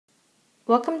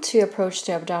Welcome to Approach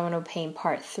to Abdominal Pain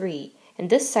Part 3. In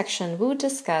this section, we will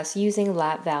discuss using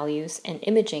lab values and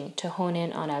imaging to hone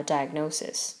in on our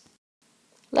diagnosis.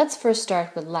 Let's first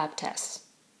start with lab tests.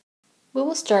 We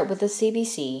will start with the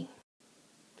CBC,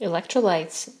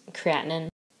 electrolytes, creatinine,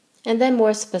 and then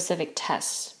more specific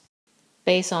tests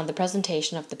based on the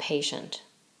presentation of the patient.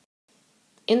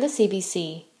 In the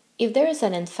CBC, if there is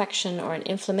an infection or an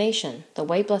inflammation, the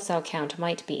white blood cell count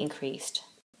might be increased.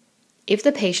 If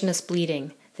the patient is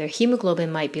bleeding, their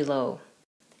hemoglobin might be low.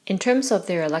 In terms of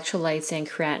their electrolytes and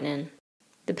creatinine,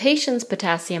 the patient's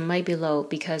potassium might be low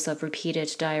because of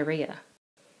repeated diarrhea.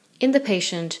 In the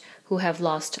patient who have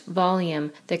lost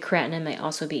volume, their creatinine may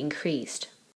also be increased.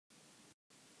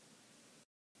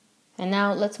 And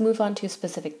now let's move on to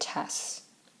specific tests.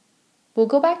 We'll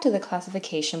go back to the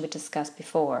classification we discussed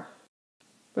before.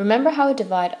 Remember how we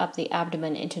divide up the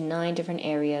abdomen into 9 different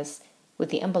areas with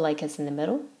the umbilicus in the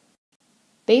middle?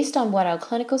 Based on what our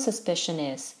clinical suspicion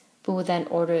is, we will then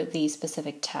order the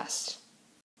specific test.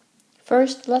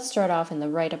 First, let's start off in the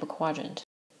right upper quadrant.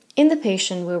 In the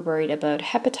patient we're worried about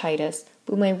hepatitis,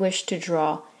 we may wish to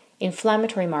draw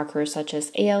inflammatory markers such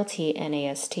as ALT and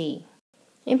AST.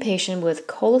 In patient with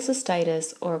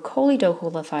cholecystitis or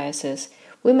choledocholithiasis,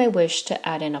 we may wish to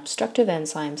add in obstructive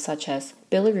enzymes such as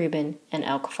bilirubin and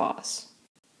alkaphos.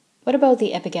 What about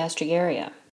the epigastric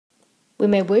area? We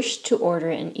may wish to order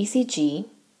an ECG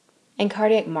and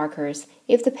cardiac markers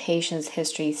if the patient's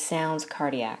history sounds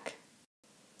cardiac.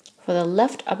 For the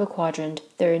left upper quadrant,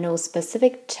 there are no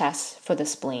specific tests for the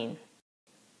spleen.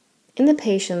 In the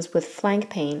patients with flank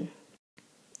pain,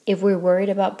 if we're worried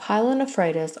about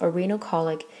pyelonephritis or renal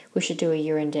colic, we should do a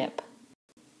urine dip.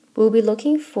 We'll be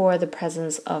looking for the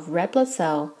presence of red blood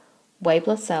cell, white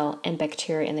blood cell, and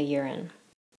bacteria in the urine.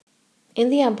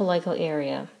 In the umbilical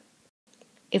area,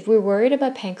 if we're worried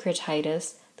about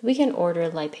pancreatitis, we can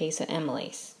order lipase or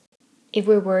amylase. If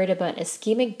we're worried about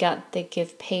ischemic gut that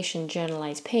give patient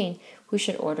generalized pain, we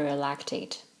should order a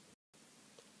lactate.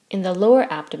 In the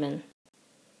lower abdomen,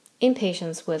 in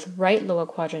patients with right lower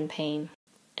quadrant pain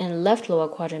and left lower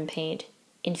quadrant pain,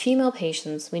 in female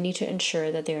patients, we need to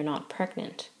ensure that they are not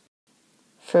pregnant.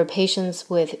 For patients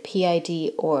with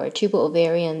PID or tubal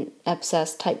ovarian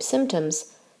abscess type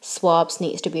symptoms, swabs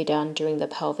needs to be done during the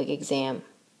pelvic exam.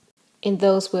 In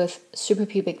those with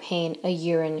suprapubic pain, a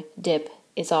urine dip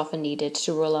is often needed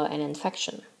to rule out an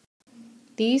infection.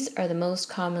 These are the most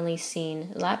commonly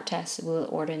seen lab tests we will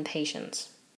order in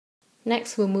patients.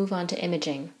 Next, we'll move on to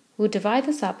imaging. We'll divide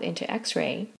this up into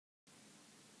X-ray,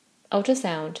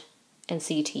 ultrasound, and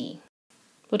CT.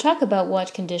 We'll talk about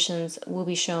what conditions will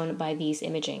be shown by these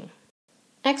imaging.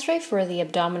 X-ray for the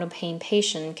abdominal pain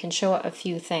patient can show a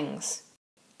few things.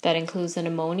 That includes a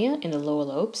pneumonia in the lower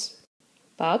lobes,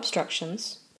 bowel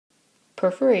obstructions,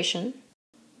 perforation,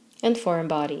 and foreign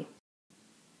body.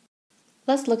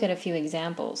 Let's look at a few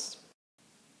examples.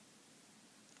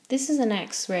 This is an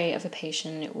X-ray of a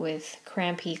patient with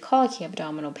crampy, colicky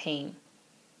abdominal pain.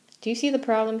 Do you see the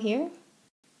problem here?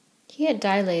 He had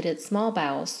dilated small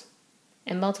bowels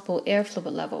and multiple air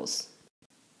fluid levels,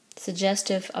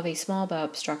 suggestive of a small bowel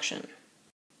obstruction.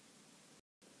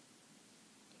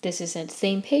 This is the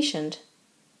same patient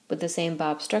with the same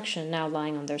bowel obstruction now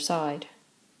lying on their side.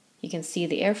 You can see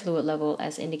the air fluid level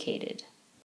as indicated.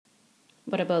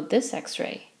 What about this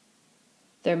X-ray?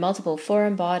 There are multiple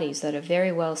foreign bodies that are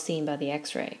very well seen by the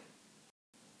X-ray.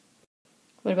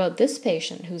 What about this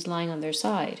patient who's lying on their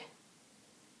side?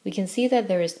 We can see that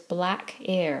there is black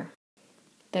air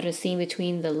that is seen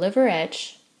between the liver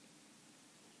edge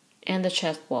and the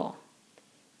chest wall,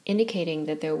 indicating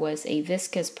that there was a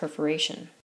viscous perforation.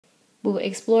 We will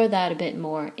explore that a bit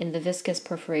more in the viscous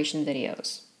perforation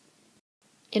videos.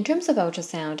 In terms of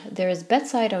ultrasound, there is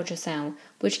bedside ultrasound,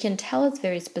 which can tell us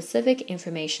very specific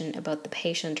information about the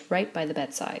patient right by the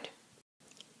bedside.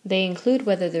 They include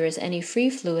whether there is any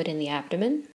free fluid in the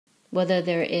abdomen, whether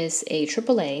there is a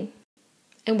AAA,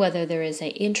 and whether there is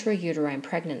an intrauterine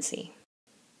pregnancy.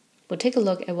 We'll take a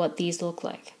look at what these look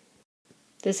like.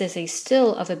 This is a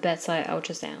still of a bedside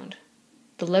ultrasound.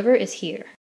 The liver is here,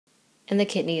 and the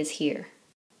kidney is here.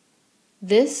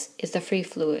 This is the free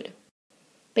fluid.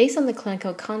 Based on the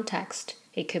clinical context,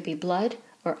 it could be blood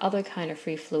or other kind of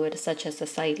free fluid such as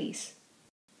ascites.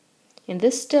 In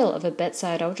this still of a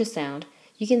bedside ultrasound,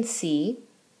 you can see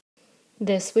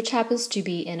this, which happens to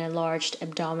be an enlarged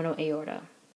abdominal aorta.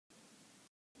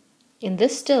 In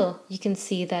this still, you can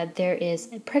see that there is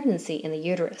a pregnancy in the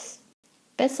uterus.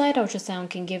 Bedside ultrasound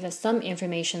can give us some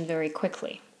information very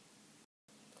quickly.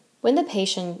 When the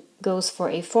patient goes for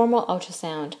a formal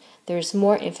ultrasound, there is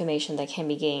more information that can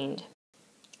be gained.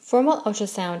 Formal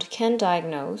ultrasound can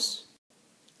diagnose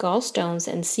gallstones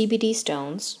and CBD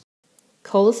stones,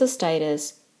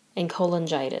 cholecystitis, and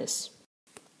cholangitis.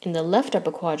 In the left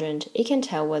upper quadrant, it can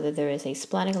tell whether there is a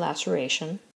splenic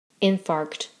laceration,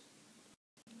 infarct,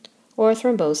 or a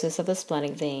thrombosis of the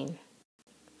splenic vein.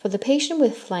 For the patient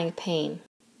with flank pain,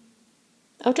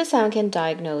 ultrasound can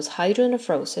diagnose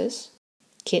hydronephrosis,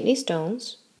 kidney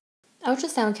stones.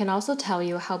 Ultrasound can also tell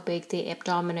you how big the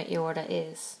abdominal aorta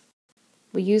is.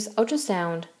 We use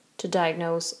ultrasound to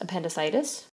diagnose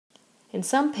appendicitis. In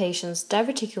some patients,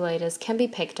 diverticulitis can be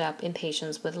picked up in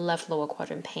patients with left lower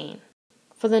quadrant pain.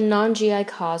 For the non-GI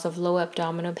cause of low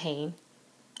abdominal pain,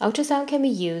 ultrasound can be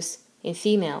used in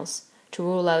females to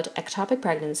rule out ectopic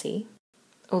pregnancy,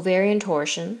 ovarian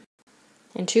torsion,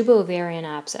 and tubo-ovarian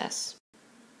abscess.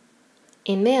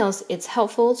 In males, it's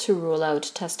helpful to rule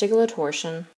out testicular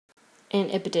torsion and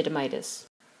epididymitis.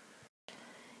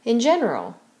 In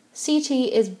general, CT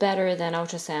is better than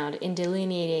ultrasound in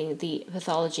delineating the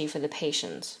pathology for the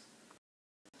patient.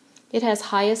 It has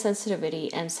higher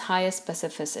sensitivity and higher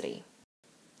specificity.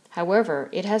 However,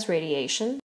 it has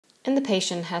radiation, and the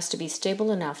patient has to be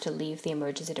stable enough to leave the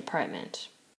emergency department.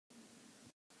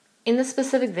 In the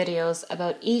specific videos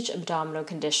about each abdominal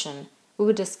condition, we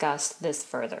will discuss this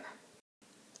further.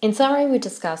 In summary, we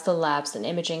discussed the labs and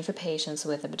imaging for patients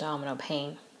with abdominal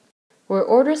pain. We'll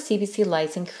order CBC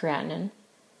lights and creatinine,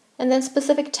 and then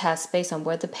specific tests based on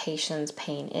where the patient's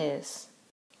pain is.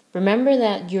 Remember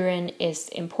that urine is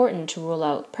important to rule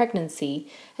out pregnancy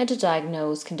and to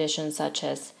diagnose conditions such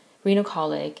as renal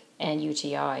colic and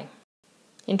UTI.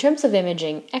 In terms of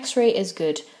imaging, X-ray is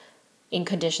good in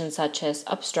conditions such as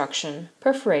obstruction,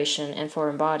 perforation, and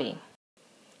foreign body,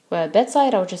 where a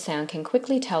bedside ultrasound can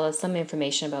quickly tell us some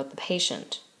information about the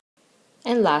patient.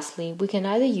 And lastly, we can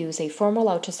either use a formal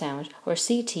ultrasound or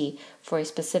CT for a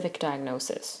specific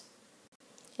diagnosis.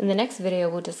 In the next video,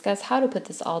 we'll discuss how to put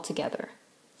this all together.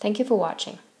 Thank you for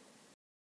watching.